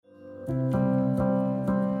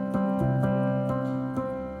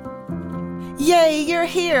Yay, you're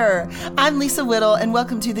here! I'm Lisa Whittle, and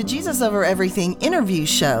welcome to the Jesus Over Everything interview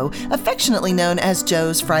show, affectionately known as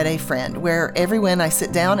Joe's Friday Friend, where everyone I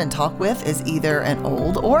sit down and talk with is either an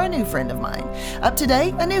old or a new friend of mine. Up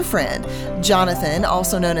today, a new friend, Jonathan,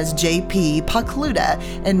 also known as JP Pokluda,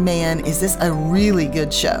 and man, is this a really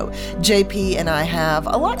good show. JP and I have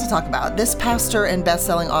a lot to talk about. This pastor and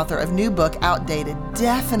best-selling author of new book, Outdated,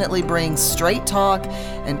 definitely brings straight talk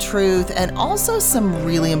and truth, and also some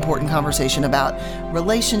really important conversation about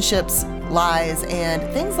relationships, lies, and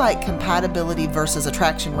things like compatibility versus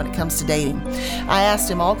attraction when it comes to dating. I asked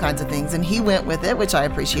him all kinds of things, and he went with it, which I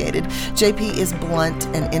appreciated. JP is blunt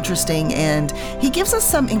and interesting, and he gives us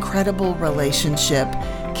some incredible relationship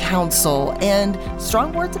counsel and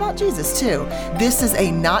strong words about Jesus, too. This is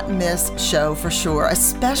a not-miss show for sure,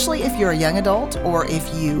 especially if you're a young adult or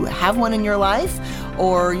if you have one in your life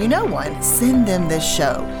or you know one. Send them this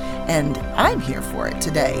show. And I'm here for it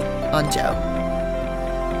today on Joe.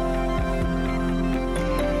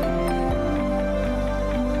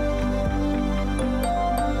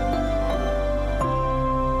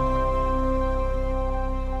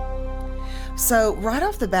 So right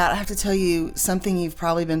off the bat, I have to tell you something you've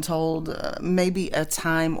probably been told maybe a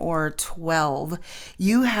time or 12.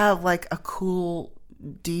 You have like a cool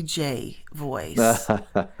DJ voice.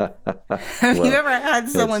 Have you ever had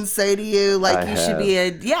someone say to you, like, you should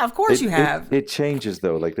be yeah, of course you have. It changes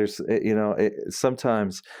though. Like there's,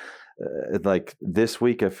 sometimes like this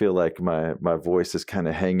week, I feel like my voice is kind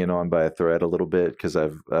of hanging on by a thread a little bit because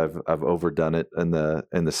I've overdone it in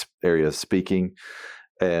the area of speaking.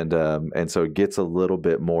 And so it gets a little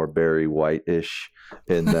bit more Barry White-ish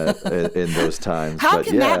in those times. How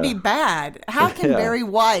can that be bad? How can Barry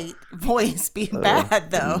White voice be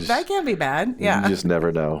bad, though? That can't be bad. Yeah. You just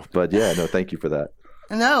never know. But yeah, no, thank you for that.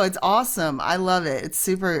 No, it's awesome. I love it. It's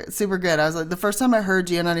super, super good. I was like, the first time I heard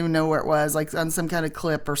you, and I don't even know where it was, like on some kind of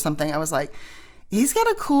clip or something, I was like, he's got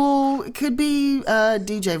a cool, it could be a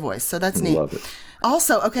DJ voice. So that's neat. Love it.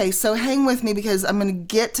 Also, okay, so hang with me because I'm going to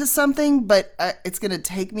get to something, but it's going to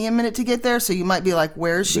take me a minute to get there. So you might be like,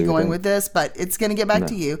 where's she going with this? But it's going to get back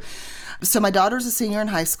to you. So my daughter's a senior in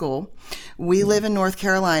high school. We live in North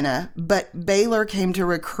Carolina, but Baylor came to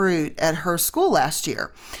recruit at her school last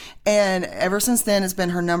year. And ever since then, it's been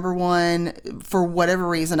her number one. For whatever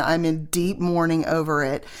reason, I'm in deep mourning over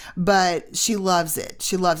it, but she loves it.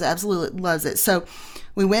 She loves it, absolutely loves it. So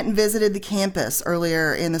we went and visited the campus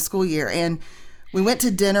earlier in the school year, and we went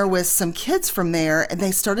to dinner with some kids from there, and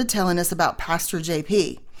they started telling us about Pastor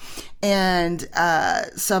JP. And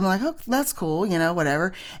so I'm like, oh, that's cool,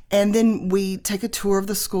 whatever. And then we take a tour of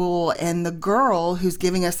the school, and the girl who's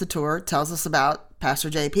giving us the tour tells us about Pastor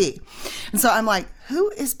JP. And so I'm like,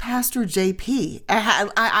 who is Pastor JP?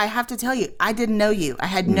 I have to tell you, I didn't know you. I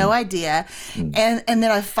had no idea. And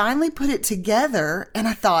then I finally put it together, and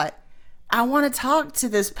I thought, I want to talk to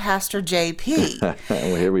this Pastor JP.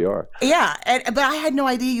 Well, here we are. Yeah, but I had no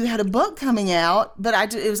idea you had a book coming out,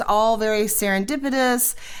 but it was all very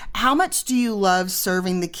serendipitous. How much do you love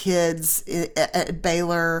serving the kids at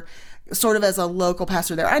Baylor, sort of as a local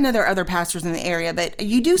pastor there? I know there are other pastors in the area, but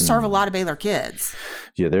you do serve a lot of Baylor kids.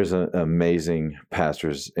 Yeah, there's amazing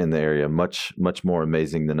pastors in the area, much, much more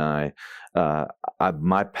amazing than I.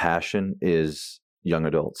 My passion is young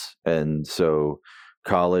adults. And so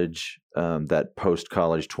college, that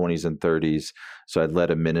post-college 20s and 30s. So I'd led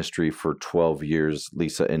a ministry for 12 years,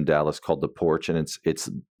 Lisa, in Dallas called The Porch. And it's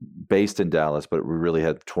based in Dallas, but we really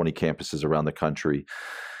had 20 campuses around the country.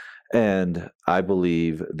 And I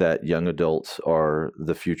believe that young adults are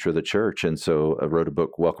the future of the church. And so I wrote a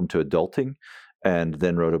book, Welcome to Adulting, and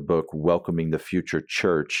then wrote a book, Welcoming the Future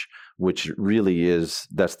Church, which really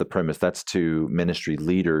that's the premise. That's to ministry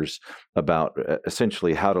leaders about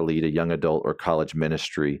essentially how to lead a young adult or college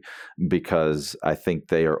ministry, because I think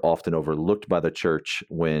they are often overlooked by the church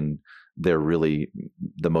when they're really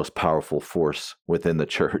the most powerful force within the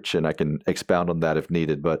church. And I can expound on that if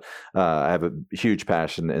needed, but I have a huge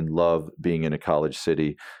passion and love being in a college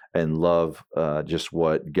city and love just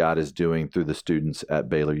what God is doing through the students at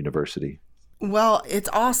Baylor University. Well, it's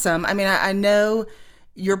awesome. I mean, I know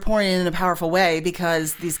you're pouring in a powerful way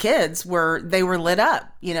because these kids were lit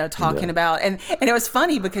up, talking about, and it was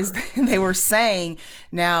funny because they were saying,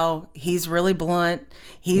 now he's really blunt.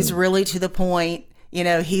 He's really to the point.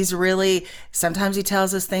 He's really, sometimes he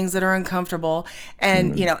tells us things that are uncomfortable.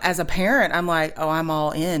 And, as a parent, I'm like, oh, I'm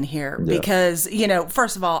all in here because,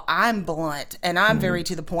 first of all, I'm blunt and I'm very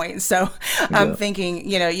to the point. So I'm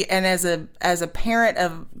thinking, and as a parent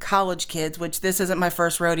of college kids, which this isn't my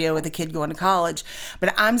first rodeo with a kid going to college,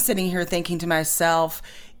 but I'm sitting here thinking to myself,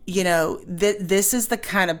 this is the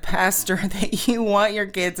kind of pastor that you want your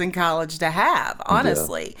kids in college to have, Yeah.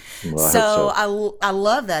 honestly. Well, I hope So so. I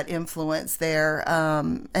love that influence there,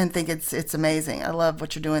 and think it's amazing. I love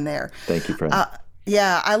what you're doing there. Thank you, friend. Uh,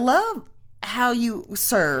 yeah, I love how you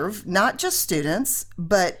serve not just students,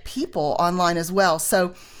 but people online as well.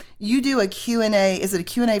 So you do a Q&A. Is it a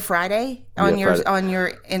Q&A Friday Yeah, on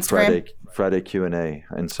your Instagram? Friday Q&A.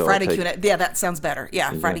 And so I'll Friday take, Q&A. Yeah, that sounds better.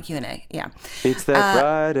 Yeah, yeah. Friday Q&A. Yeah. It's that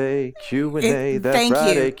Friday Q&A, that Thank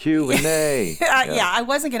Friday you. Q&A. Yeah. Yeah, I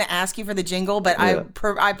wasn't going to ask you for the jingle, but Yeah.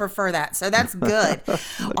 I prefer that. So that's good.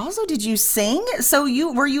 Also, did you sing? So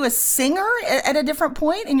were you a singer at a different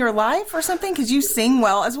point in your life or something? Because you sing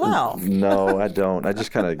well as well. No, I don't. I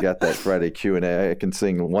just kind of got that Friday Q&A. I can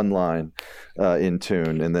sing one line in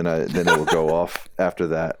tune, and then it will go off after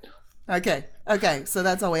that. Okay. So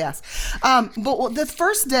that's all we ask. But the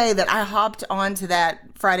first day that I hopped onto that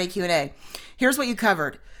Friday Q&A, here's what you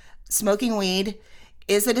covered: smoking weed.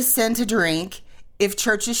 Is it a sin to drink? If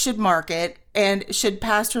churches should market, and should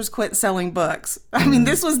pastors quit selling books? I mean,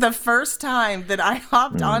 this was the first time that I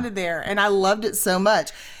hopped onto there, and I loved it so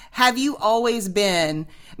much. Have you always been?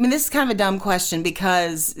 I mean, this is kind of a dumb question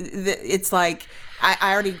because it's like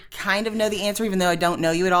I already kind of know the answer, even though I don't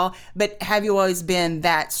know you at all. But have you always been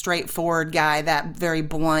that straightforward guy, that very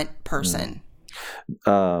blunt person?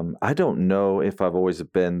 I don't know if I've always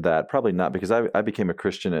been that. Probably not, because I became a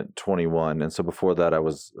Christian at 21, and so before that I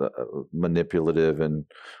was manipulative and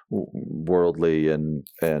worldly and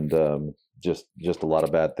just a lot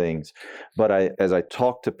of bad things. But as I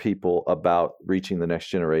talk to people about reaching the next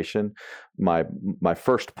generation, my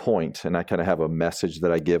first point, and I kind of have a message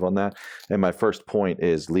that I give on that, and my first point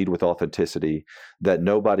is lead with authenticity. That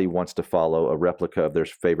nobody wants to follow a replica of their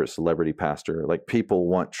favorite celebrity pastor. Like, people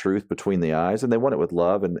want truth between the eyes, and they want it with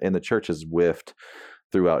love, and the church has whiffed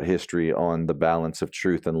throughout history on the balance of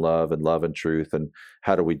truth and love and truth, and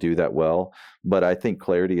how do we do that well. But I think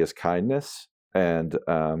clarity is kindness, and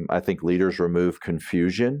I think leaders remove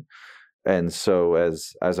confusion. And so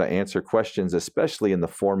as I answer questions, especially in the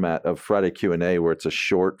format of Friday Q&A, where it's a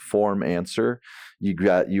short form answer,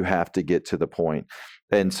 you have to get to the point.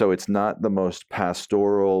 And so it's not the most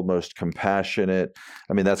pastoral, most compassionate.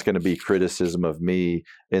 I mean, that's going to be criticism of me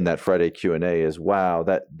in that Friday Q&A is, wow,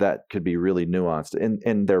 that could be really nuanced.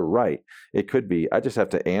 And they're right. It could be. I just have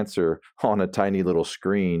to answer on a tiny little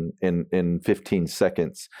screen in 15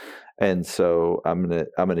 seconds. And so I'm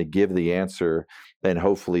going to give the answer, and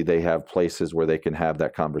hopefully they have places where they can have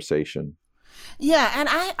that conversation. Yeah, and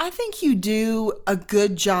I think you do a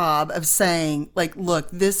good job of saying, like, look,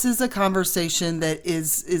 this is a conversation that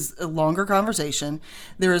is a longer conversation.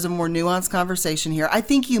 There is a more nuanced conversation here. I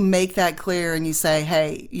think you make that clear, and you say,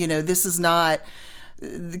 hey, this is not,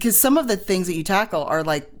 because some of the things that you tackle are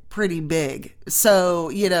like pretty big.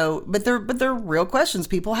 So, but they're real questions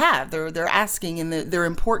people have. They're asking, and they're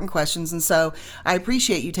important questions. And so I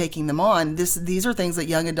appreciate you taking them on. These are things that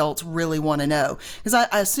young adults really want to know, because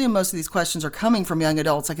I assume most of these questions are coming from young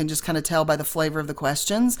adults. I can just kind of tell by the flavor of the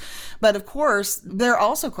questions. But of course, there are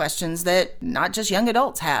also questions that not just young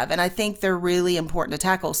adults have, and I think they're really important to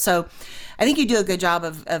tackle. So I think you do a good job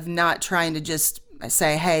of not trying to just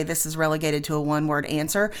say, hey, this is relegated to a one-word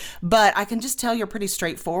answer, but I can just tell you're pretty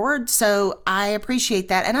straightforward. So I appreciate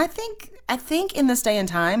that. And I think in this day and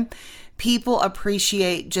time, people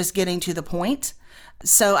appreciate just getting to the point.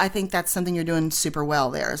 So I think that's something you're doing super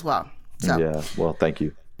well there as well. So Yeah, well, thank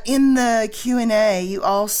you. in the Q&A, you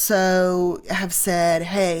also have said,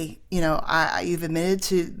 hey, you've admitted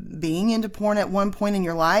to being into porn at one point in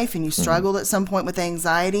your life, and you struggled at some point with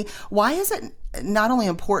anxiety. Why is it not only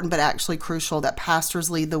important, but actually crucial that pastors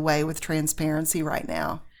lead the way with transparency right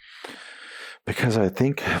now? Because I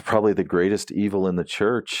think probably the greatest evil in the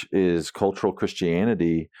church is cultural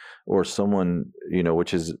Christianity, or someone,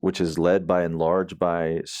 which is led by and large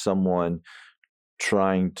by someone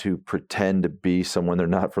trying to pretend to be someone they're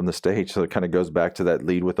not from the stage. So it kind of goes back to that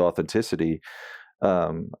lead with authenticity.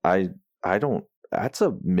 I don't. That's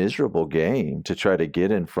a miserable game, to try to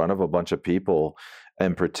get in front of a bunch of people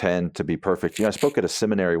and pretend to be perfect. I spoke at a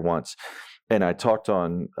seminary once, and I talked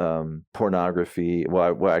on pornography.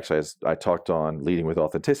 Actually, I talked on leading with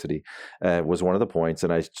authenticity. Was one of the points,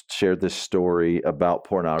 and I shared this story about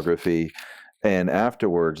pornography. And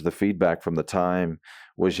afterwards, the feedback from the time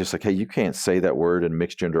was just like, hey, you can't say that word in a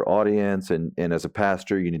mixed gender audience. And as a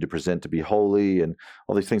pastor, you need to present to be holy and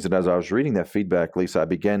all these things. And as I was reading that feedback, Lisa, I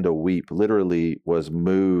began to weep, literally was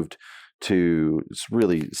moved to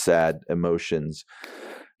really sad emotions,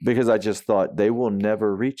 because I just thought they will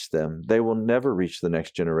never reach them. They will never reach the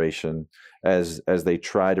next generation. as they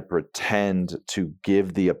try to pretend to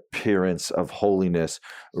give the appearance of holiness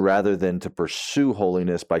rather than to pursue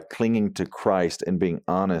holiness by clinging to Christ and being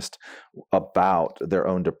honest about their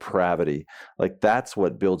own depravity. Like that's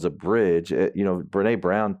what builds a bridge. Brene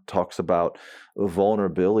Brown talks about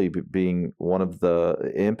vulnerability being one of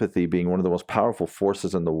the empathy being one of the most powerful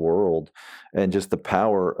forces in the world, and just the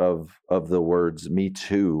power of the words "me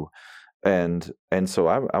too." And so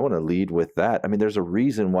I want to lead with that. I mean, there's a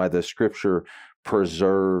reason why the scripture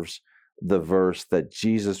preserves the verse that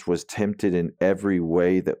Jesus was tempted in every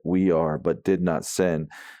way that we are, but did not sin,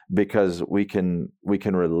 because we can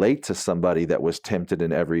relate to somebody that was tempted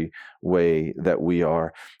in every way that we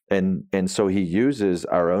are. And so he uses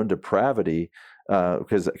our own depravity,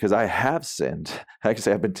 because I have sinned.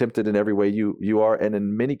 Actually, I've been tempted in every way you are, and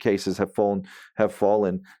in many cases have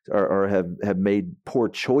fallen, or have made poor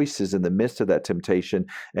choices in the midst of that temptation,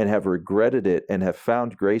 and have regretted it, and have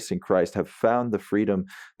found grace in Christ, have found the freedom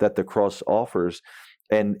that the cross offers,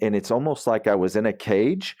 and it's almost like I was in a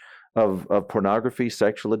cage of pornography,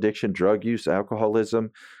 sexual addiction, drug use, alcoholism,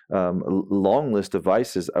 long list of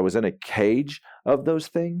vices. I was in a cage of those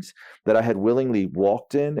things that I had willingly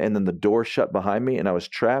walked in, and then the door shut behind me and I was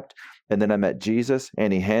trapped. And then I met Jesus,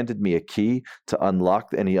 and he handed me a key to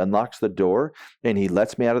unlock, and he unlocks the door and he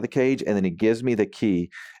lets me out of the cage, and then he gives me the key,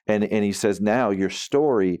 and he says, now your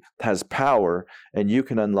story has power and you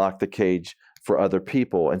can unlock the cage for other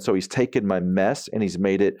people. And so he's taken my mess and he's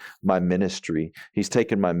made it my ministry. He's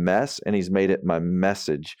taken my mess and he's made it my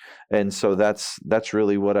message. And so that's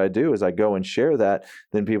really what I do, is I go and share that.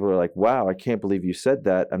 Then people are like, wow, I can't believe you said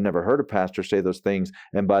that. I've never heard a pastor say those things.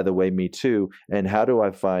 And by the way, me too. And how do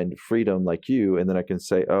I find freedom like you? And then I can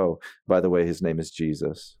say, oh, by the way, his name is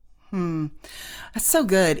Jesus. That's so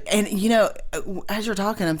good. And, as you're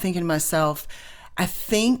talking, I'm thinking to myself, I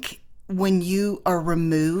think when you are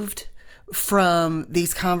removed from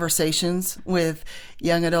these conversations with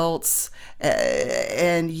young adults,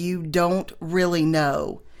 and you don't really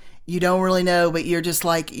know, but you're just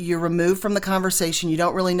like, you're removed from the conversation. You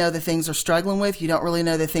don't really know the things they're struggling with. You don't really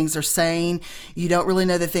know the things they're saying. You don't really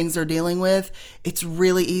know the things they're dealing with. It's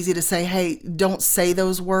really easy to say, hey, don't say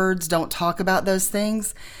those words. Don't talk about those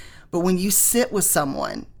things. But when you sit with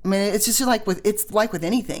someone, I mean, it's just like with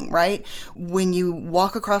anything, right? When you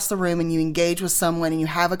walk across the room and you engage with someone and you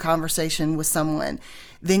have a conversation with someone,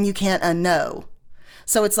 then you can't unknow.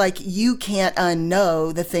 So it's like you can't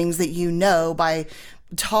unknow the things that you know by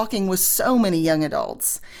talking with so many young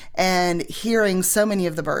adults and hearing so many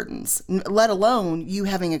of the burdens, let alone you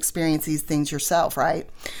having experienced these things yourself, right?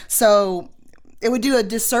 So it would do a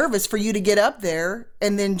disservice for you to get up there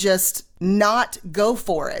and then just not go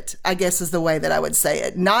for it, I guess is the way that I would say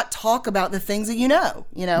it. Not talk about the things that you know.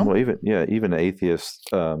 Well, even atheists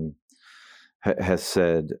has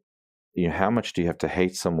said, how much do you have to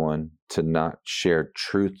hate someone to not share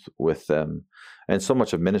truth with them? And so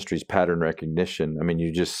much of ministry is pattern recognition. I mean,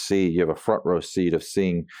 you have a front row seat of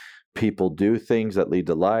seeing people do things that lead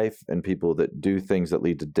to life and people that do things that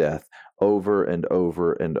lead to death over and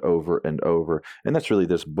over and over and over. And that's really,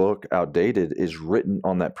 this book, Outdated, is written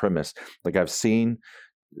on that premise. Like, I've seen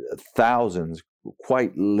thousands,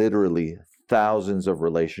 quite literally thousands of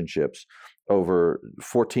relationships over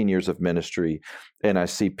 14 years of ministry. And I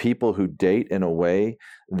see people who date in a way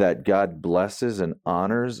that God blesses and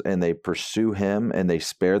honors, and they pursue him, and they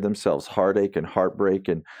spare themselves heartache and heartbreak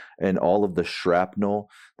and all of the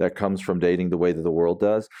shrapnel that comes from dating the way that the world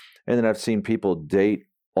does. And then I've seen people date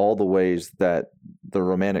all the ways that the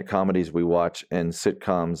romantic comedies we watch and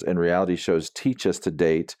sitcoms and reality shows teach us to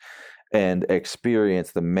date, and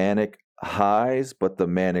experience the manic highs, but the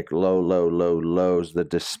manic lows, the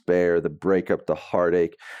despair, the breakup, the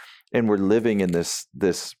heartache. And we're living in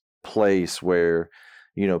this place where,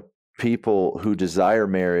 people who desire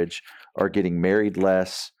marriage are getting married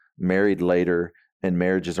less, married later, and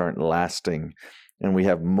marriages aren't lasting. And we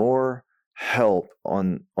have more help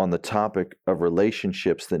on the topic of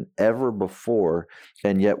relationships than ever before,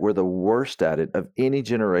 and yet we're the worst at it of any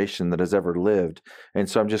generation that has ever lived. And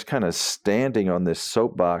so I'm just kind of standing on this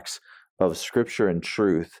soapbox of scripture and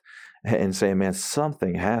truth and saying, man,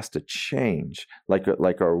 something has to change.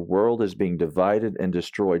 Like our world is being divided and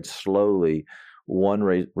destroyed slowly, one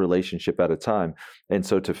relationship at a time. And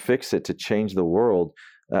so to fix it, to change the world,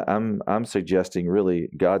 I'm suggesting, really,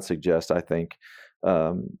 God suggests, I think,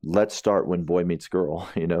 let's start when boy meets girl.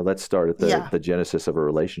 Let's start at the genesis of a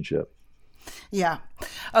relationship. Yeah.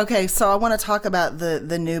 Okay, so I want to talk about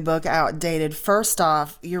the new book, Outdated. First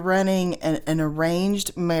off, you're running an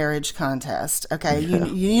arranged marriage contest. Okay, yeah.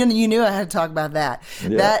 You knew I had to talk about that.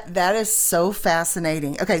 Yeah. That is so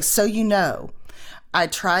fascinating. Okay, so I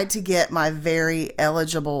tried to get my very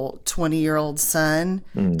eligible 20-year-old son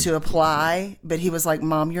to apply, but he was like,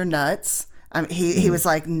 Mom, you're nuts. He was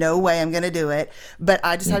like, no way I'm going to do it. But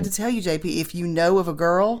I just have to tell you, JP, if you know of a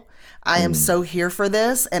girl, I am so here for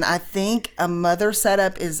this. And I think a mother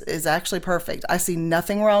setup is actually perfect. I see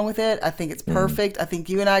nothing wrong with it. I think it's perfect. I think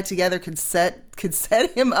you and I together could set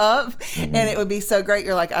him up and it would be so great.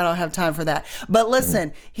 You're like, I don't have time for that. But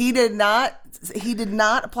listen, he did not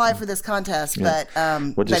apply for this contest, but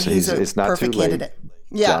he's a it's not perfect too late. candidate.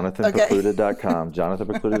 Yeah. JonathanPokluda.com,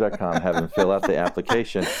 JonathanPokluda.com. Have him fill out the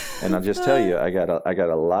application, and I'll just tell you, I got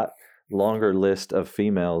a lot longer list of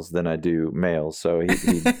females than I do males, so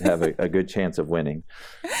he'd have a good chance of winning.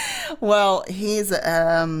 Well, he's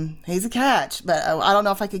a catch, but I don't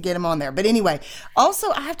know if I could get him on there. But anyway,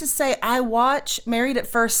 also I have to say I watch Married at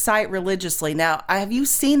First Sight religiously. Now, have you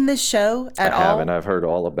seen this show at all? I haven't. I've heard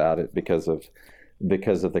all about it because of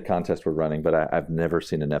the contest we're running, but I've never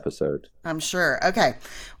seen an episode. I'm sure. Okay.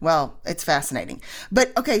 Well, it's fascinating.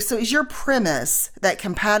 But okay, so is your premise that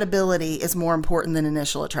compatibility is more important than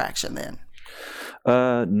initial attraction then?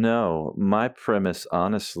 No. My premise,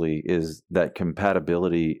 honestly, is that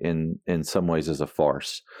compatibility in some ways is a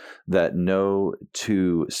farce, that no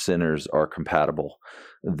two sinners are compatible,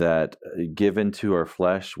 that given to our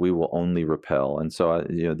flesh, we will only repel. And so,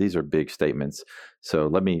 these are big statements. So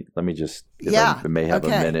let me just, I may have a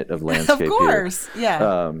minute of landscape of course. here.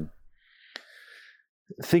 Yeah.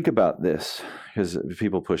 Think about this, because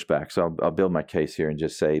people push back. So I'll build my case here and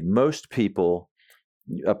just say most people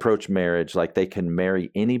approach marriage like they can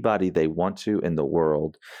marry anybody they want to in the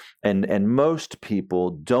world. And most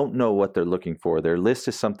people don't know what they're looking for. Their list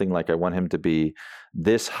is something like, I want him to be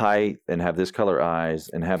this height and have this color eyes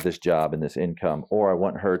and have this job and this income, or I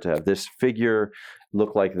want her to have this figure,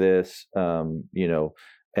 look like this,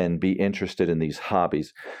 and be interested in these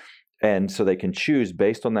hobbies. And so they can choose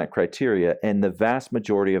based on that criteria, and the vast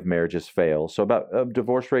majority of marriages fail. So about a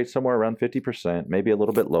divorce rate somewhere around 50%, maybe a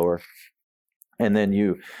little bit lower. And then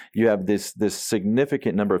you have this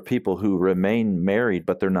significant number of people who remain married,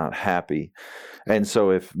 but they're not happy. And so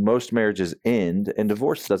if most marriages end, and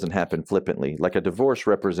divorce doesn't happen flippantly, like a divorce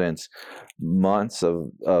represents months of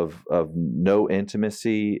no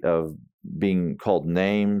intimacy, of being called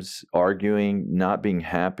names, arguing, not being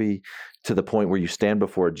happy, to the point where you stand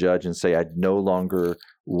before a judge and say, I no longer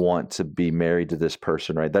want to be married to this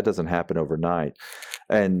person, right? That doesn't happen overnight.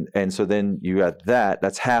 And so then you got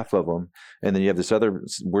that's half of them. And then you have this other,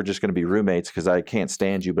 we're just going to be roommates because I can't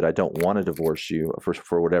stand you, but I don't want to divorce you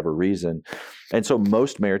for whatever reason. And so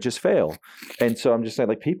most marriages fail. And so I'm just saying,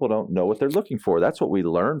 like, people don't know what they're looking for. That's what we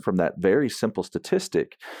learn from that very simple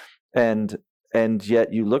statistic. And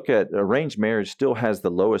yet you look at arranged marriage still has the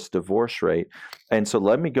lowest divorce rate. And so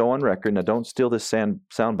let me go on record. Now, don't steal this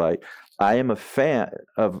soundbite. I have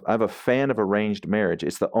a fan of arranged marriage.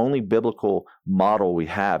 It's the only biblical model we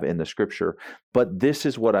have in the scripture. But this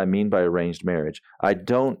is what I mean by arranged marriage. I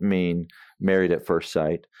don't mean married at first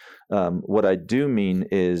sight. What I do mean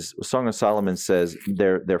is, Song of Solomon says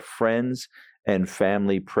their friends and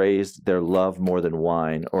family praised their love more than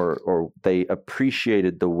wine, or they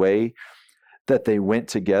appreciated the way that they went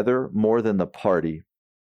together more than the party.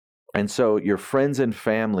 And so your friends and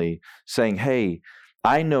family saying, hey,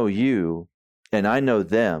 I know you and I know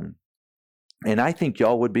them, and I think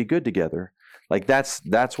y'all would be good together. Like that's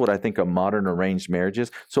what I think a modern arranged marriage is.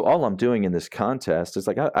 So all I'm doing in this contest is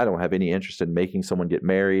like, I don't have any interest in making someone get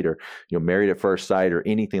married or, married at first sight or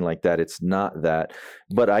anything like that. It's not that.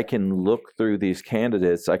 But I can look through these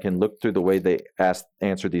candidates. I can look through the way they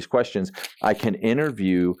answer these questions. I can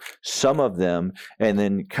interview some of them and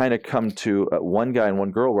then kind of come to one guy and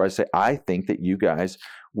one girl where I say, I think that you guys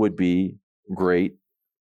would be great.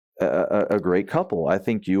 A great couple. I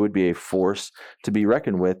think you would be a force to be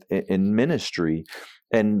reckoned with in ministry.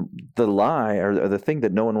 And the lie, or the thing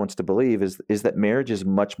that no one wants to believe, is that marriage is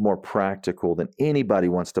much more practical than anybody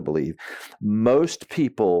wants to believe. Most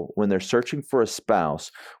people, when they're searching for a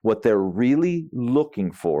spouse, what they're really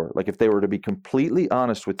looking for, like if they were to be completely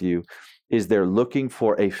honest with you, is they're looking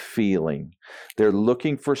for a feeling. They're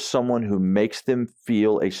looking for someone who makes them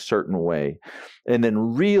feel a certain way. And then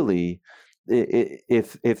really,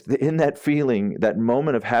 if in that feeling, that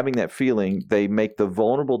moment of having that feeling, they make the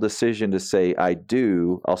vulnerable decision to say,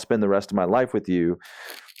 I'll spend the rest of my life with you,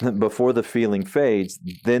 before the feeling fades,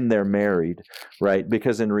 then they're married, right?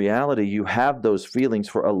 Because in reality, you have those feelings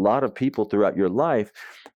for a lot of people throughout your life.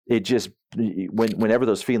 It just, whenever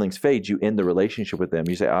those feelings fade, you end the relationship with them.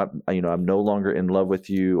 You say, I'm no longer in love with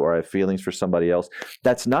you, or I have feelings for somebody else.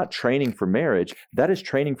 That's not training for marriage. That is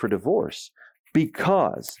training for divorce.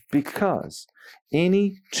 Because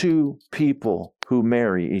any two people who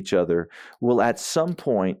marry each other will at some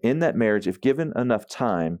point in that marriage, if given enough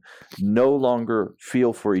time, no longer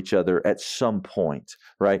feel for each other at some point,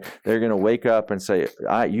 right? They're going to wake up and say,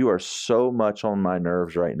 you are so much on my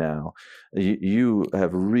nerves right now. You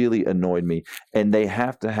have really annoyed me. And they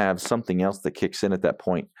have to have something else that kicks in at that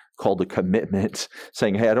point called a commitment,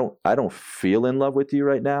 saying, hey, I don't feel in love with you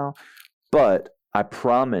right now, but I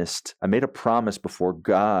made a promise before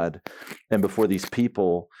God and before these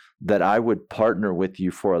people that I would partner with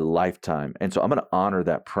you for a lifetime. And so I'm going to honor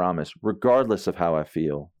that promise regardless of how I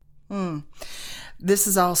feel. This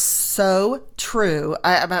is all so true.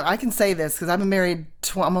 I can say this because I've been married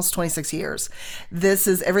almost 26 years.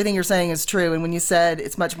 Everything you're saying is true. And when you said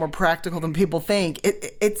it's much more practical than people think,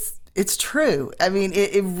 it's true. I mean,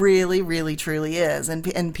 it really, really, truly is.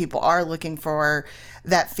 And people are looking for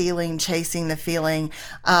that feeling, chasing the feeling.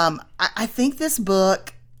 I think this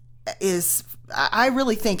book I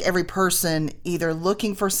really think every person either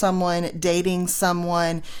looking for someone, dating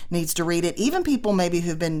someone needs to read it. Even people maybe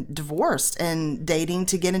who've been divorced and dating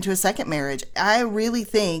to get into a second marriage. I really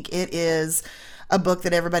think it is a book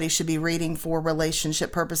that everybody should be reading for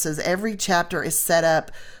relationship purposes. Every chapter is set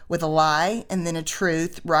up with a lie and then a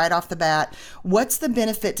truth right off the bat. What's the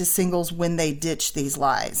benefit to singles when they ditch these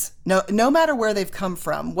lies? No matter where they've come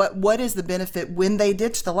from, what is the benefit when they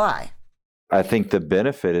ditch the lie? I think the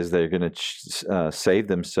benefit is they're going to save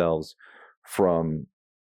themselves from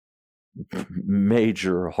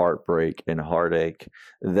major heartbreak and heartache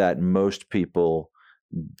that most people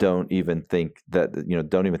don't even think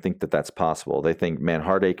that that's possible. They think, man,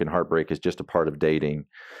 heartache and heartbreak is just a part of dating.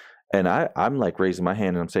 And I'm like raising my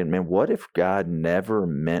hand and I'm saying, man, what if God never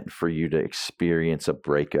meant for you to experience a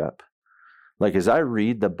breakup? Like, as I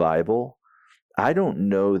read the Bible, I don't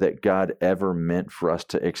know that God ever meant for us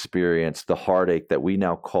to experience the heartache that we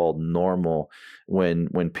now call normal when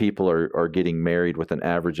people are getting married with an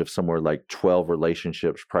average of somewhere like 12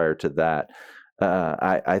 relationships prior to that.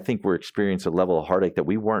 I think we're experiencing a level of heartache that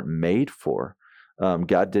we weren't made for.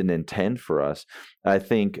 God didn't intend for us. I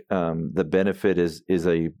think the benefit is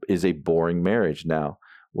a boring marriage. Now,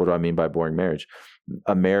 what do I mean by boring marriage?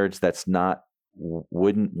 A marriage that's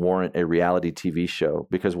wouldn't warrant a reality TV show,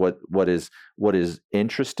 because what is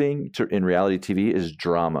interesting in reality TV is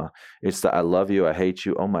drama. It's the I love you, I hate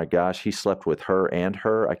you. Oh my gosh, he slept with her and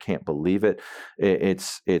her. I can't believe it.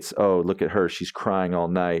 It's oh, look at her, she's crying all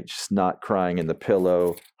night. She's not crying in the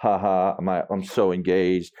pillow. Ha ha. I'm so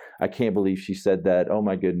engaged. I can't believe she said that. Oh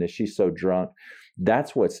my goodness, she's so drunk.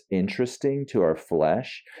 That's what's interesting to our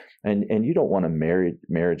flesh. And you don't want a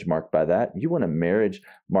marriage marked by that. You want a marriage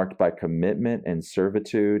marked by commitment and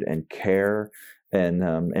servitude and care,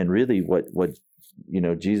 and really what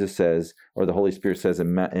Jesus says, or the Holy Spirit says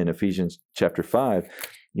in Ephesians chapter 5,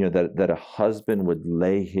 that a husband would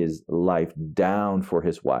lay his life down for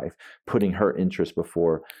his wife, putting her interest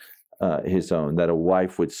before his own, that a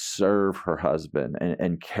wife would serve her husband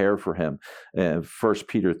and care for him. 1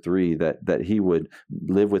 Peter 3, that he would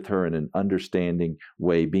live with her in an understanding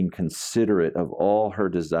way, being considerate of all her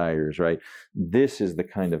desires, right? This is the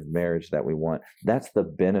kind of marriage that we want. That's the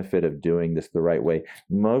benefit of doing this the right way.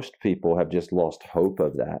 Most people have just lost hope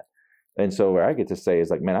of that. And so where I get to say is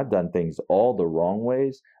like, man, I've done things all the wrong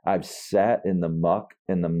ways. I've sat in the muck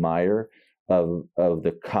and the mire of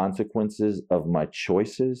the consequences of my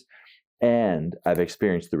choices. And I've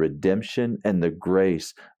experienced the redemption and the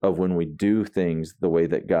grace of when we do things the way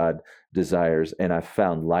that God desires. And I've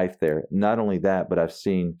found life there. Not only that, but I've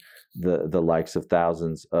seen the likes of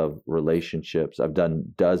thousands of relationships. I've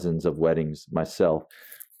done dozens of weddings myself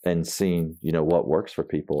and seen, what works for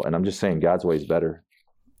people. And I'm just saying God's way is better.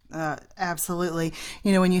 Absolutely.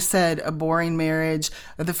 When you said a boring marriage,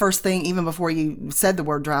 the first thing, even before you said the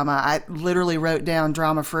word drama, I literally wrote down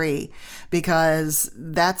drama free, because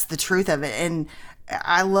that's the truth of it. And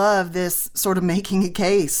I love this sort of making a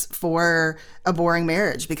case for a boring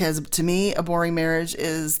marriage, because to me, a boring marriage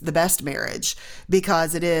is the best marriage,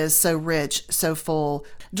 because it is so rich, so full.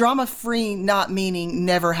 Drama free, not meaning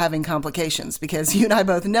never having complications, because you and I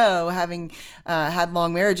both know, having had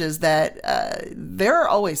long marriages, that there are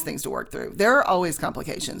always things to work through. There are always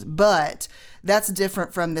complications, but that's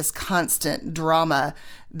different from this constant drama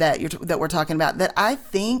that we're talking about, that I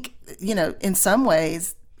think, in some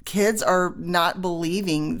ways, kids are not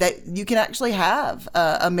believing that you can actually have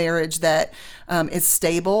a marriage that is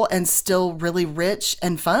stable and still really rich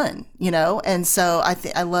and fun, And so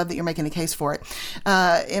I love that you're making the case for it.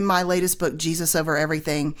 In my latest book, Jesus Over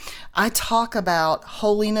Everything, I talk about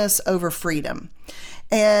holiness over freedom.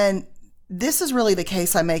 And This is really the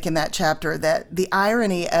case I make in that chapter, that the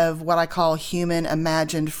irony of what I call human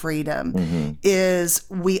imagined freedom is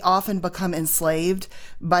we often become enslaved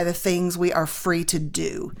by the things we are free to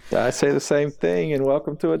do. I say the same thing, and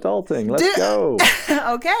welcome to adulting. Let's go.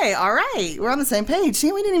 Okay, all right. We're on the same page.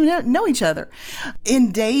 See, we didn't even know each other.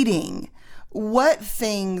 In dating, what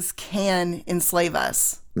things can enslave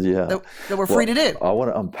us? Yeah, that we're free to do. I want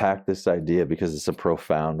to unpack this idea because it's a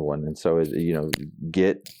profound one, and so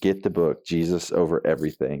get the book Jesus Over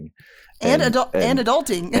Everything, and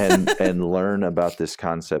adulting, and learn about this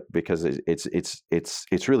concept, because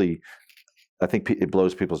it's really, I think it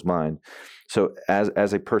blows people's mind. So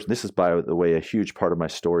as a person, this is, by the way, a huge part of my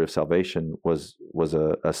story of salvation was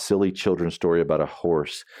a silly children's story about a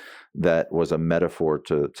horse that was a metaphor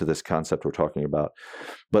to this concept we're talking about.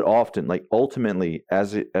 But often, like ultimately,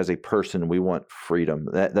 as a person, we want freedom.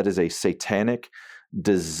 That is a satanic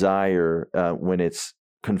desire when it's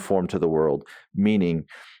conformed to the world. Meaning,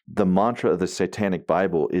 the mantra of the Satanic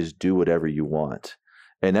Bible is "do whatever you want."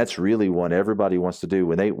 And that's really what everybody wants to do.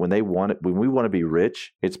 When we want to be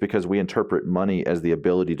rich, it's because we interpret money as the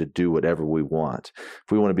ability to do whatever we want.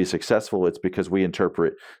 If we want to be successful, it's because we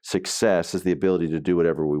interpret success as the ability to do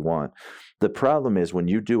whatever we want. The problem is, when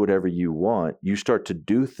you do whatever you want, you start to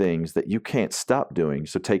do things that you can't stop doing.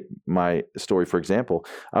 So take my story, for example.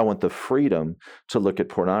 I want the freedom to look at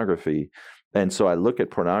pornography. And so I look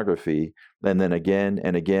at pornography, and then again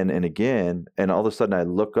and again and again, and all of a sudden I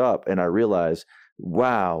look up and I realize,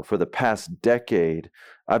 wow, for the past decade,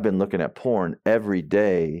 I've been looking at porn every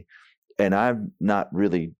day, and I've not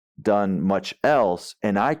really done much else,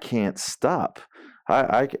 and I can't stop.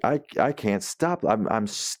 I can't stop. I'm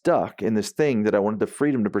stuck in this thing that I wanted the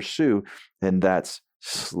freedom to pursue, and that's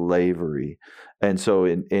slavery. And so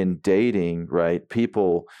in dating, right,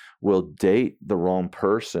 people will date the wrong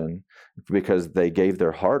person because they gave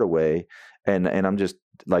their heart away, and I'm just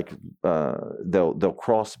like, they'll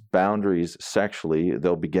cross boundaries sexually.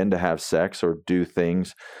 They'll begin to have sex or do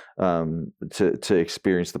things to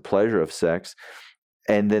experience the pleasure of sex.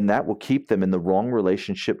 And then that will keep them in the wrong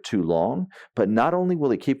relationship too long. But not only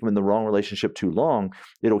will it keep them in the wrong relationship too long,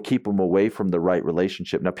 it'll keep them away from the right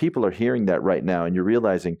relationship. Now, people are hearing that right now, and you're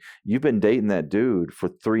realizing you've been dating that dude for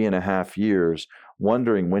 3.5 years,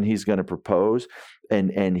 wondering when he's going to propose.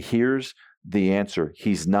 And here's the answer: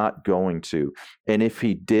 he's not going to. And if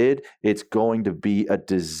he did, it's going to be a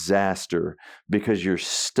disaster, because you're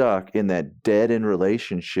stuck in that dead-end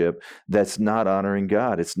relationship that's not honoring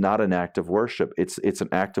God. It's not an act of worship. It's an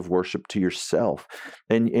act of worship to yourself.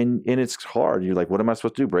 And it's hard. You're like, what am I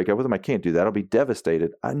supposed to do? Break up with him? I can't do that. I'll be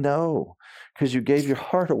devastated. I know, because you gave your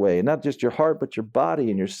heart away, and not just your heart, but your body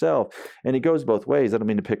and yourself. And it goes both ways. I don't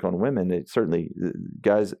mean to pick on women. It certainly,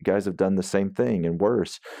 guys have done the same thing and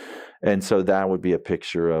worse. And so that would be a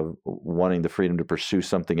picture of wanting the freedom to pursue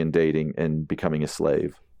something in dating and becoming a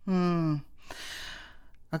slave.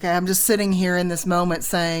 Okay, I'm just sitting here in this moment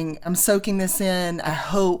saying, I'm soaking this in. I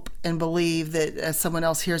hope and believe that as someone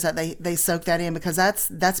else hears that, they soak that in, because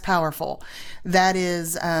that's powerful. That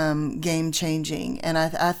is game changing. And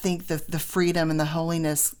I think the freedom and the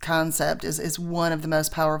holiness concept is one of the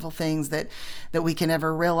most powerful things that we can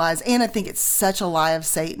ever realize. And I think it's such a lie of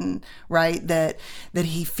Satan, right? That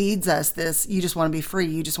he feeds us this, you just want to be free.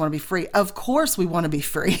 You just want to be free. Of course we want to be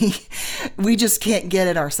free. We just can't get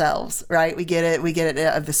it ourselves, right? We get it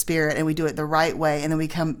of the Spirit, and we do it the right way, and then we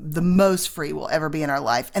become the most free we'll ever be in our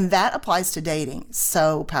life. And that applies to dating.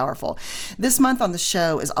 So powerful. This month on the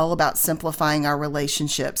show is all about simplifying our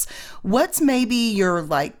relationships. What's maybe your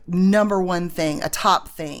number one thing, a top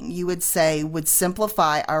thing you would say would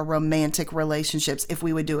simplify our romantic relationships if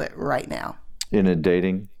we would do it right now? In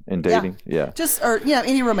dating? Yeah.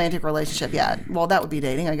 Any romantic relationship. Yeah. Well, that would be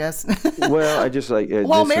dating, I guess. Well, I just like...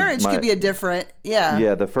 marriage could be a different... Yeah.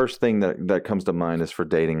 Yeah, the first thing that comes to mind is for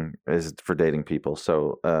dating people.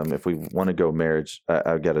 So if we want to go marriage,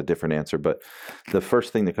 I've got a different answer. But the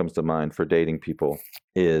first thing that comes to mind for dating people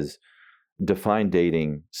is define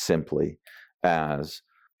dating simply as,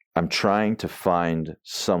 I'm trying to find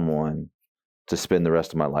someone to spend the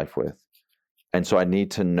rest of my life with. And so I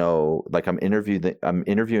need to know, like I'm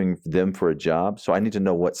interviewing them for a job. So I need to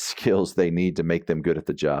know what skills they need to make them good at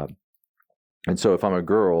the job. And so if I'm a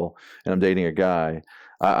girl and I'm dating a guy,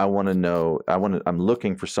 I want to know, I'm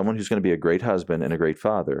looking for someone who's going to be a great husband and a great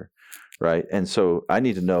father, right? And so I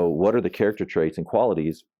need to know, what are the character traits and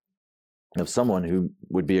qualities of someone who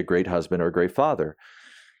would be a great husband or a great father?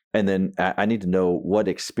 And then I need to know what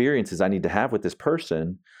experiences I need to have with this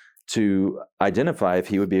person to identify if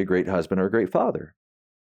he would be a great husband or a great father.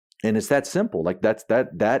 And it's that simple. Like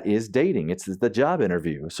that is dating. It's the job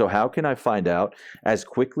interview. So how can I find out as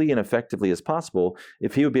quickly and effectively as possible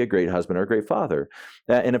if he would be a great husband or a great father?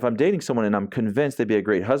 And if I'm dating someone and I'm convinced they'd be a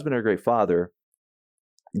great husband or a great father,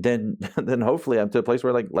 then hopefully I'm to a place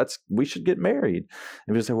where like, we should get married.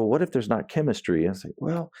 And we say, well, what if there's not chemistry? And I say,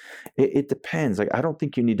 well, it depends. Like, I don't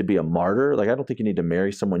think you need to be a martyr. Like, I don't think you need to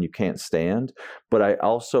marry someone you can't stand, but I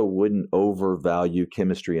also wouldn't overvalue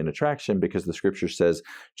chemistry and attraction, because the scripture says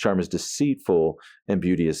charm is deceitful and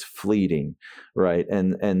beauty is fleeting. Right.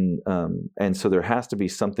 And so there has to be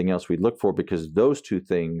something else we look for, because those two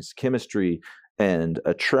things, chemistry and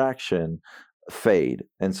attraction, fade.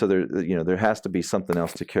 And so there has to be something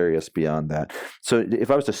else to carry us beyond that. So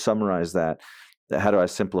if I was to summarize that, how do I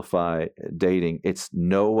simplify dating? It's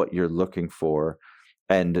know what you're looking for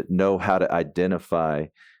and know how to identify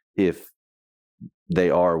if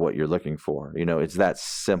they are what you're looking for. It's that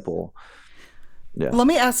simple. Yeah. Let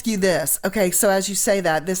me ask you this. Okay, so as you say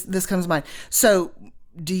that, this comes to mind. So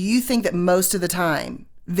do you think that most of the time,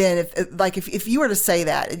 then if you were to say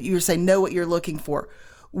that, you were to say know what you're looking for,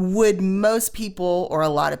 would most people, or a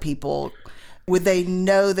lot of people, would they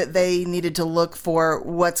know that they needed to look for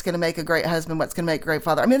what's going to make a great husband, what's going to make a great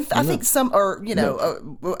father? I mean, I think some, or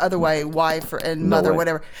other way, wife and mother,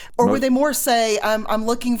 whatever. Or would they more say, I'm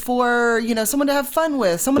looking for someone to have fun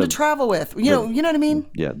with, someone to travel with? You know what I mean?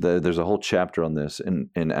 Yeah, there's a whole chapter on this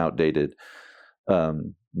in Outdated.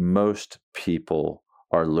 Most people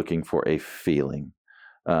are looking for a feeling.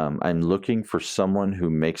 I'm looking for someone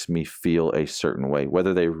who makes me feel a certain way,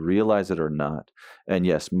 whether they realize it or not. And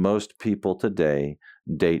yes, most people today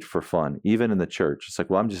date for fun, even in the church. It's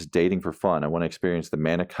like, well, I'm just dating for fun. I want to experience the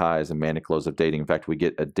manic highs and manic lows of dating. In fact, we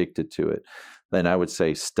get addicted to it. Then I would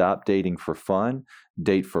say, stop dating for fun,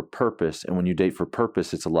 date for purpose. And when you date for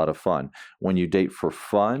purpose, it's a lot of fun. When you date for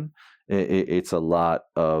fun, it's a lot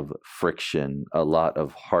of friction, a lot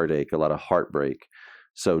of heartache, a lot of heartbreak.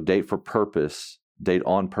 So date for purpose. Date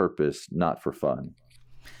on purpose, not for fun.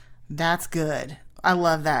 That's good. I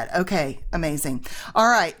love that. Okay, amazing. All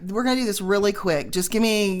right, we're going to do this really quick. Just give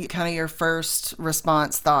me kind of your first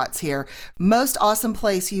response thoughts here. Most awesome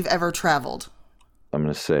place you've ever traveled? I'm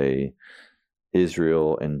going to say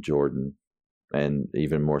Israel and Jordan, and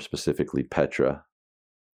even more specifically, Petra.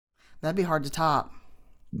 That'd be hard to top.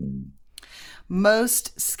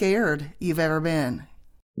 Most scared you've ever been?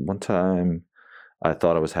 One time, I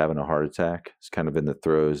thought I was having a heart attack. It's kind of in the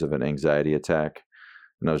throes of an anxiety attack.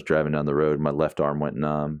 And I was driving down the road, my left arm went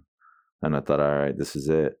numb. And I thought, all right, this is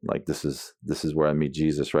it. Like, this is where I meet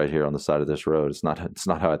Jesus, right here on the side of this road. It's not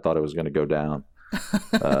how I thought it was going to go down.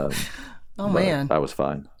 Oh man. I was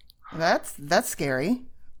fine. That's scary.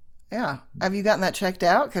 Yeah. Have you gotten that checked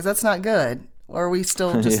out? Because that's not good. Or are we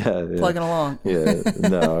still just plugging along?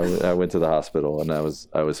 No, I went to the hospital and I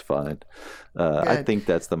was fine. I think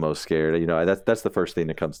that's the most scared. That's the first thing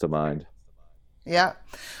that comes to mind. Yeah.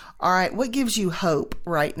 All right. What gives you hope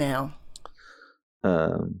right now?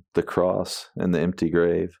 The cross and the empty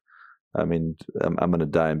grave. I mean, I'm going to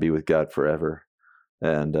die and be with God forever,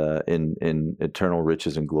 and in eternal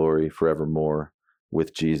riches and glory forevermore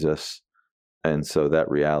with Jesus. And so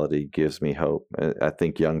that reality gives me hope. I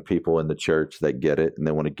think young people in the church that get it and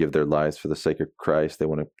they want to give their lives for the sake of Christ, they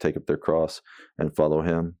want to take up their cross and follow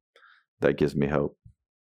him. That gives me hope.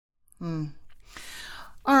 All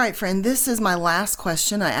right, friend, this is my last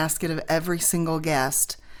question. I ask it of every single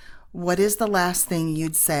guest. What is the last thing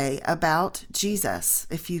you'd say about Jesus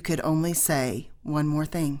if you could only say one more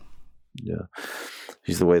thing? Yeah.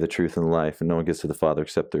 He's the way, the truth, and the life, and no one gets to the Father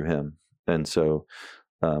except through him. And so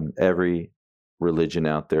every religion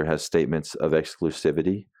out there has statements of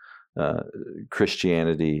exclusivity.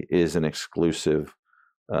 Christianity is an exclusive,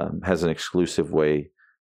 has an exclusive way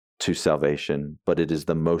to salvation, but it is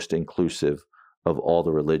the most inclusive of all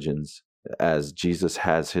the religions, as Jesus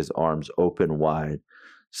has his arms open wide,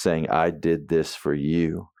 saying, I did this for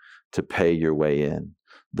you to pay your way in.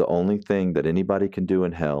 The only thing that anybody can do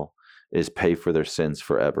in hell is pay for their sins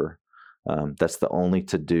forever. That's the only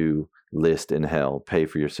to-do list in hell, pay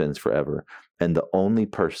for your sins forever. And the only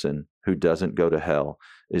person who doesn't go to hell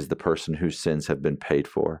is the person whose sins have been paid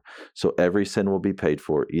for. So every sin will be paid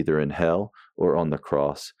for either in hell or on the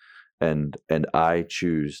cross. And I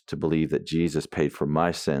choose to believe that Jesus paid for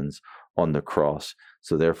my sins on the cross.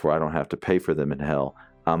 So therefore I don't have to pay for them in hell.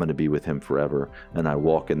 I'm going to be with him forever. And I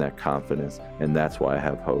walk in that confidence. And that's why I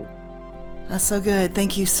have hope. That's so good.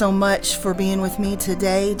 Thank you so much for being with me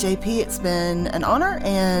today, JP. It's been an honor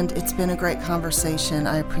and it's been a great conversation.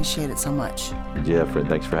 I appreciate it so much. Yeah, friend.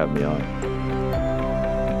 Thanks for having me on.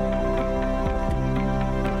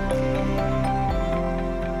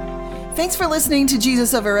 Thanks for listening to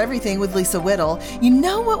Jesus Over Everything with Lisa Whittle. You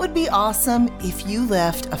know what would be awesome? If you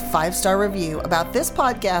left a 5-star review about this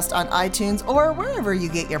podcast on iTunes or wherever you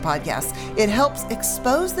get your podcasts. It helps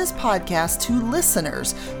expose this podcast to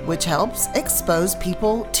listeners, which helps expose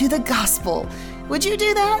people to the gospel. Would you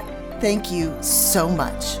do that? Thank you so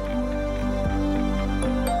much.